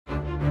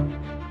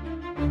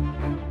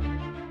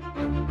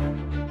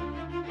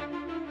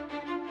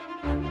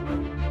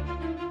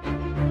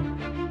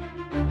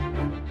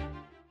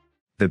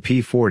The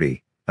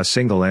P-40, a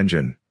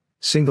single-engine,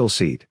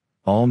 single-seat,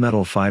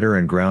 all-metal fighter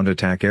and ground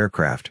attack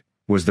aircraft,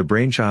 was the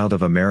brainchild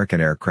of American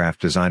aircraft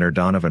designer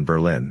Donovan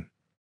Berlin.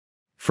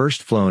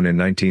 First flown in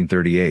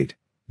 1938,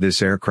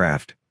 this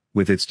aircraft,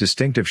 with its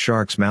distinctive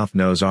shark's mouth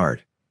nose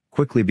art,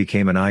 quickly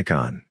became an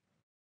icon.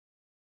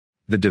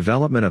 The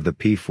development of the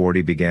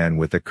P-40 began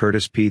with the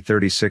Curtiss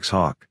P-40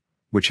 Warhawk,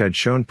 which had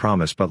shown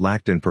promise but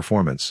lacked in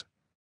performance.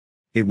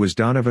 It was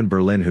Donovan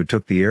Berlin who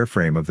took the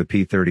airframe of the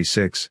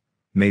P-36,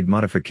 made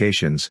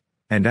modifications,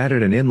 and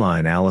added an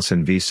inline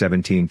Allison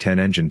V1710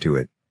 engine to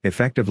it,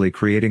 effectively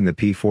creating the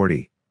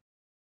P-40.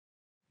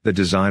 The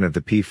design of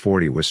the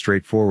P-40 was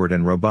straightforward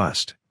and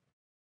robust.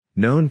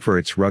 Known for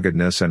its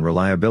ruggedness and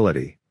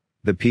reliability,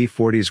 the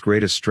P-40's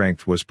greatest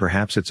strength was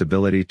perhaps its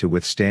ability to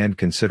withstand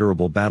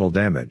considerable battle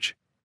damage.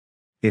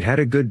 It had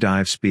a good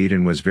dive speed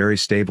and was very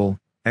stable,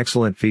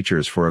 excellent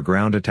features for a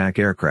ground attack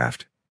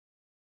aircraft.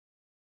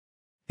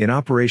 In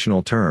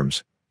operational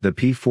terms, the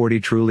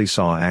P-40 truly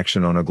saw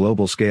action on a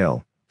global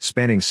scale,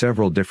 spanning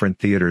several different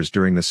theaters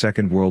during the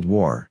Second World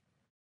War.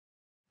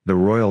 The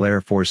Royal Air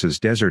Force's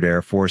Desert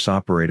Air Force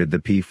operated the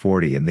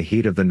P-40 in the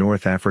heat of the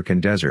North African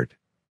desert.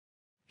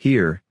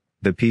 Here,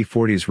 the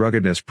P-40's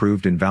ruggedness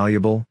proved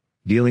invaluable,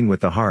 dealing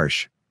with the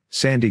harsh,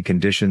 sandy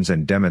conditions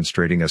and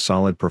demonstrating a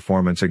solid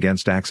performance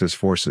against Axis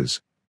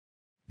forces.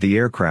 The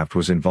aircraft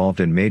was involved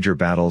in major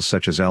battles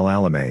such as El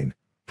Alamein,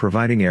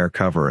 providing air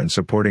cover and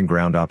supporting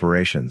ground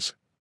operations.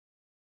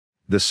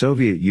 The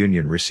Soviet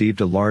Union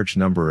received a large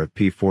number of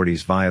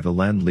P-40s via the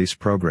Lend-Lease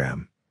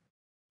program.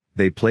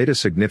 They played a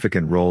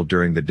significant role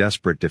during the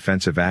desperate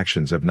defensive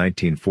actions of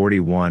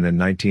 1941 and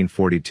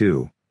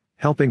 1942,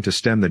 helping to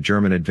stem the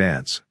German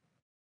advance.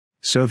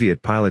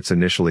 Soviet pilots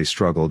initially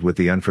struggled with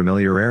the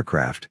unfamiliar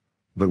aircraft,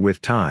 but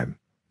with time,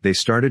 they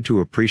started to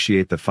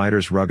appreciate the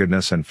fighter's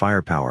ruggedness and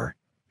firepower,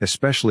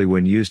 especially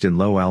when used in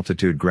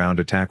low-altitude ground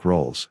attack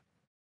roles.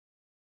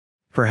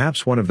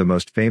 Perhaps one of the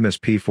most famous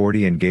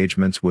P-40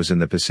 engagements was in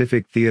the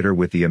Pacific Theater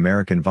with the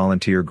American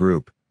Volunteer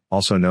Group,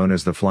 also known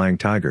as the Flying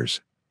Tigers.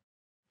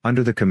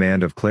 Under the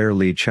command of Claire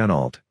Lee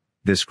Chennault,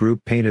 this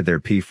group painted their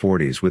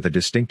P-40s with a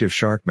distinctive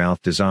shark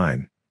mouth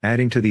design,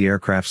 adding to the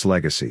aircraft's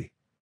legacy.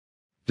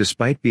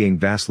 Despite being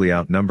vastly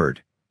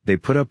outnumbered, they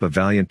put up a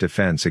valiant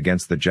defense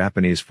against the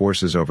Japanese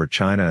forces over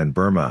China and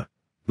Burma,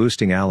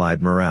 boosting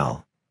Allied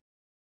morale.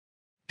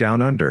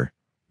 Down under,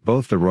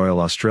 both the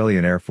Royal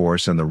Australian Air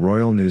Force and the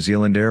Royal New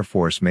Zealand Air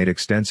Force made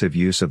extensive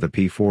use of the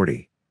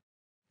P-40.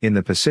 In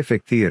the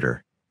Pacific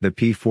Theater, the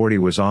P-40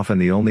 was often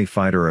the only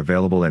fighter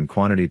available in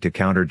quantity to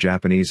counter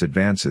Japanese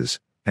advances,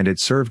 and it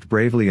served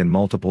bravely in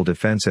multiple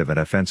defensive and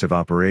offensive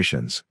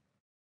operations.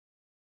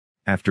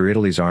 After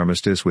Italy's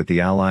armistice with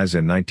the Allies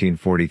in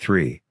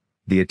 1943,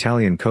 the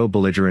Italian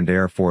co-belligerent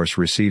Air Force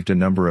received a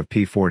number of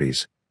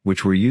P-40s,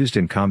 which were used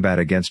in combat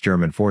against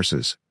German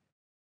forces.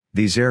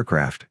 These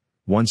aircraft,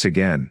 once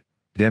again,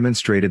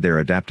 demonstrated their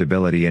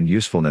adaptability and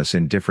usefulness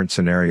in different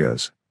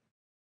scenarios.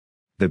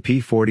 The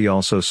P-40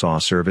 also saw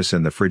service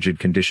in the frigid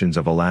conditions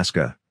of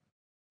Alaska.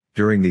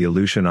 During the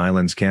Aleutian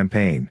Islands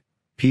campaign,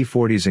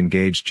 P-40s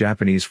engaged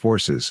Japanese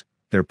forces,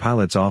 their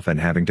pilots often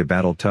having to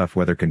battle tough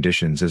weather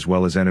conditions as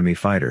well as enemy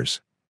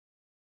fighters.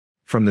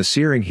 From the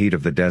searing heat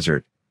of the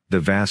desert, the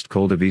vast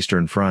cold of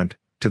Eastern Front,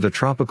 to the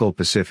tropical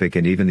Pacific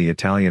and even the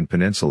Italian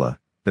Peninsula,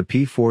 the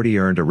P-40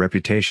 earned a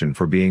reputation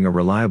for being a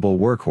reliable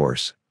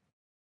workhorse.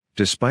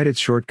 Despite its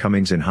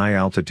shortcomings in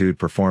high-altitude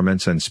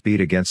performance and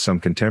speed against some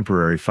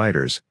contemporary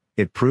fighters,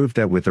 it proved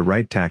that with the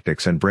right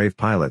tactics and brave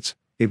pilots,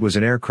 it was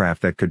an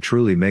aircraft that could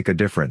truly make a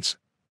difference.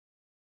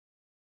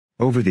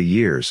 Over the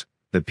years,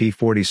 the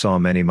P-40 saw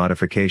many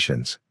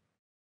modifications.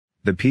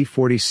 The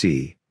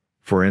P-40C,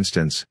 for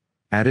instance,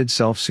 added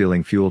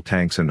self-sealing fuel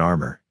tanks and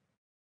armor.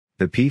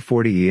 The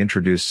P-40E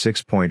introduced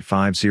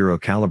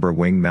 6.50 caliber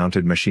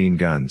wing-mounted machine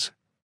guns.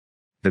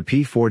 The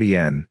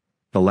P-40N,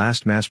 the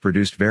last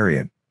mass-produced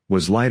variant,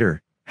 was lighter,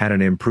 had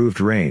an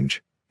improved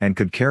range, and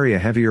could carry a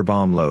heavier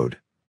bomb load.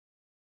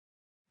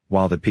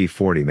 While the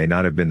P-40 may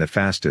not have been the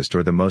fastest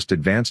or the most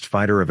advanced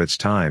fighter of its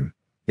time,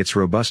 its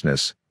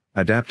robustness,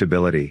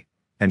 adaptability,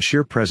 and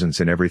sheer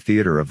presence in every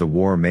theater of the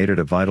war made it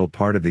a vital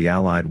part of the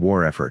Allied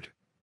war effort.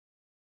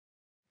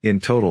 In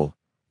total,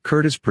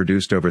 Curtiss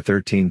produced over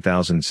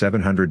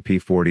 13,700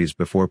 P-40s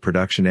before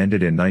production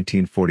ended in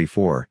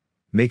 1944,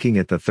 making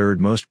it the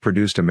third most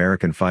produced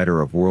American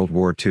fighter of World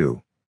War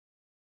II.